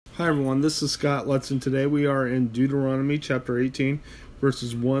Hi everyone, this is Scott Lutz, and today we are in Deuteronomy chapter 18,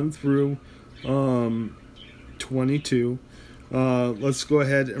 verses 1 through 22. Let's go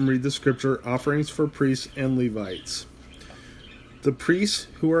ahead and read the scripture, offerings for priests and Levites. The priests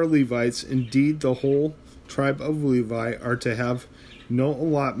who are Levites, indeed the whole tribe of Levi, are to have no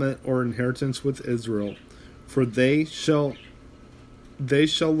allotment or inheritance with Israel, for they shall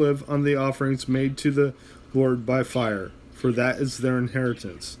live on the offerings made to the Lord by fire, for that is their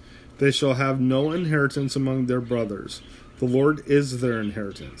inheritance. They shall have no inheritance among their brothers. The Lord is their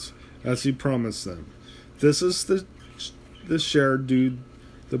inheritance, as he promised them. This is the share due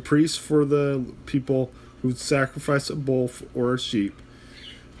the priests for the people who sacrifice a bull or a sheep,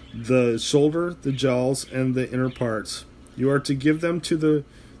 the shoulder, the jowls, and the inner parts. You are to give them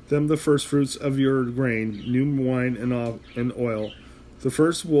the first fruits of your grain, new wine and oil, the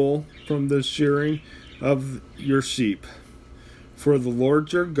first wool from the shearing of your sheep. For the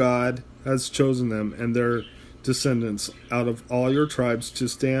Lord your God has chosen them and their descendants out of all your tribes to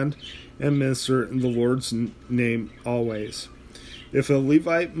stand and minister in the Lord's name always. If a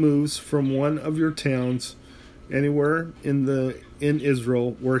Levite moves from one of your towns anywhere in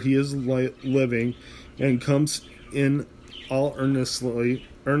Israel where he is living and comes in all earnestness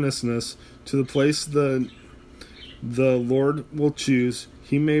to the place the Lord will choose,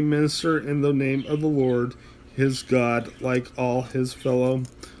 he may minister in the name of the Lord his God, like all his fellow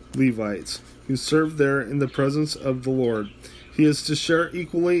Levites, who serve there in the presence of the Lord. He is to share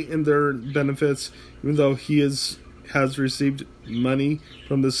equally in their benefits, even though he has received money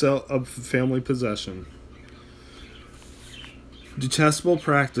from the sale of family possession. Detestable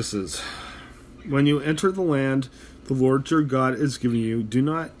practices. When you enter the land the Lord your God is giving you, do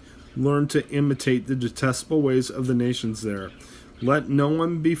not learn to imitate the detestable ways of the nations there. Let no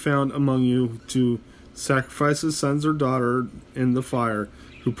one be found among you to sacrifice his sons or daughter in the fire,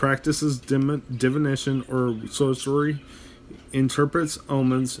 who practices divination or sorcery, interprets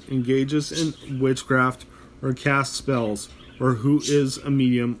omens, engages in witchcraft, or casts spells, or who is a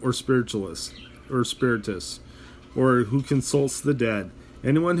medium or spiritualist, or spiritist, or who consults the dead.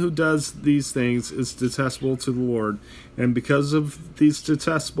 Anyone who does these things is detestable to the Lord, and because of these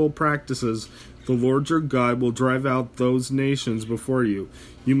detestable practices, the Lord your God will drive out those nations before you.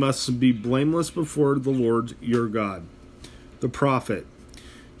 You must be blameless before the Lord your God. The prophet.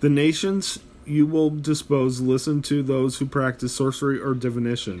 The nations you will dispose listen to those who practice sorcery or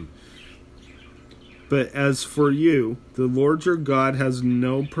divination. But as for you, the Lord your God has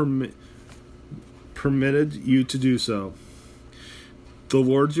no permitted you to do so. The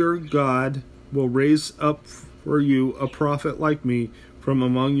Lord your God will raise up for you a prophet like me from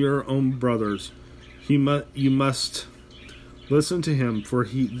among your own brothers. You must listen to him, for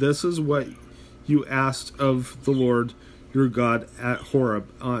this is what you asked of the Lord your God at Horeb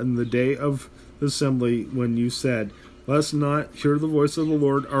on the day of the assembly, when you said, "Let us not hear the voice of the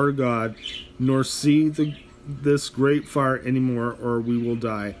Lord our God, nor see this great fire anymore, or we will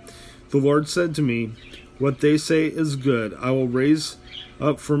die." The Lord said to me, "What they say is good. I will raise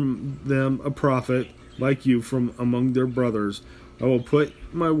up from them a prophet like you from among their brothers. I will put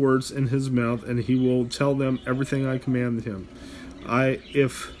my words in his mouth, and he will tell them everything I command him.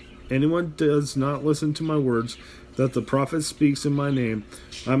 If anyone does not listen to my words that the prophet speaks in my name,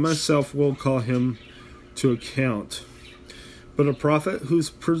 I myself will call him to account. But a prophet who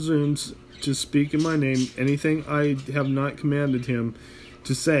presumes to speak in my name anything I have not commanded him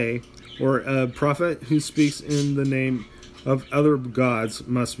to say, or a prophet who speaks in the name of other gods,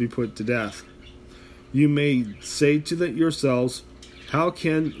 must be put to death. You may say to yourselves, how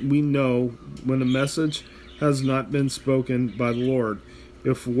can we know when a message has not been spoken by the Lord?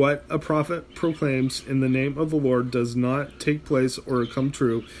 If what a prophet proclaims in the name of the Lord does not take place or come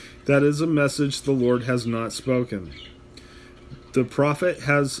true, that is a message the Lord has not spoken. The prophet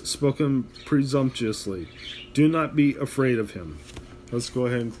has spoken presumptuously. Do not be afraid of him." Let's go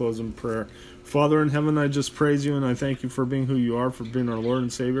ahead and close in prayer. Father in heaven, I just praise you and I thank you for being who you are, for being our Lord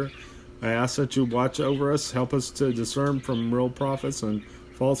and Savior. I ask that you watch over us, help us to discern from real prophets and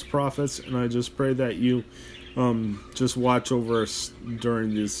false prophets, and I just pray that you just watch over us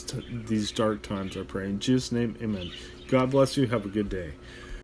during these dark times, I pray. In Jesus' name, amen. God bless you. Have a good day.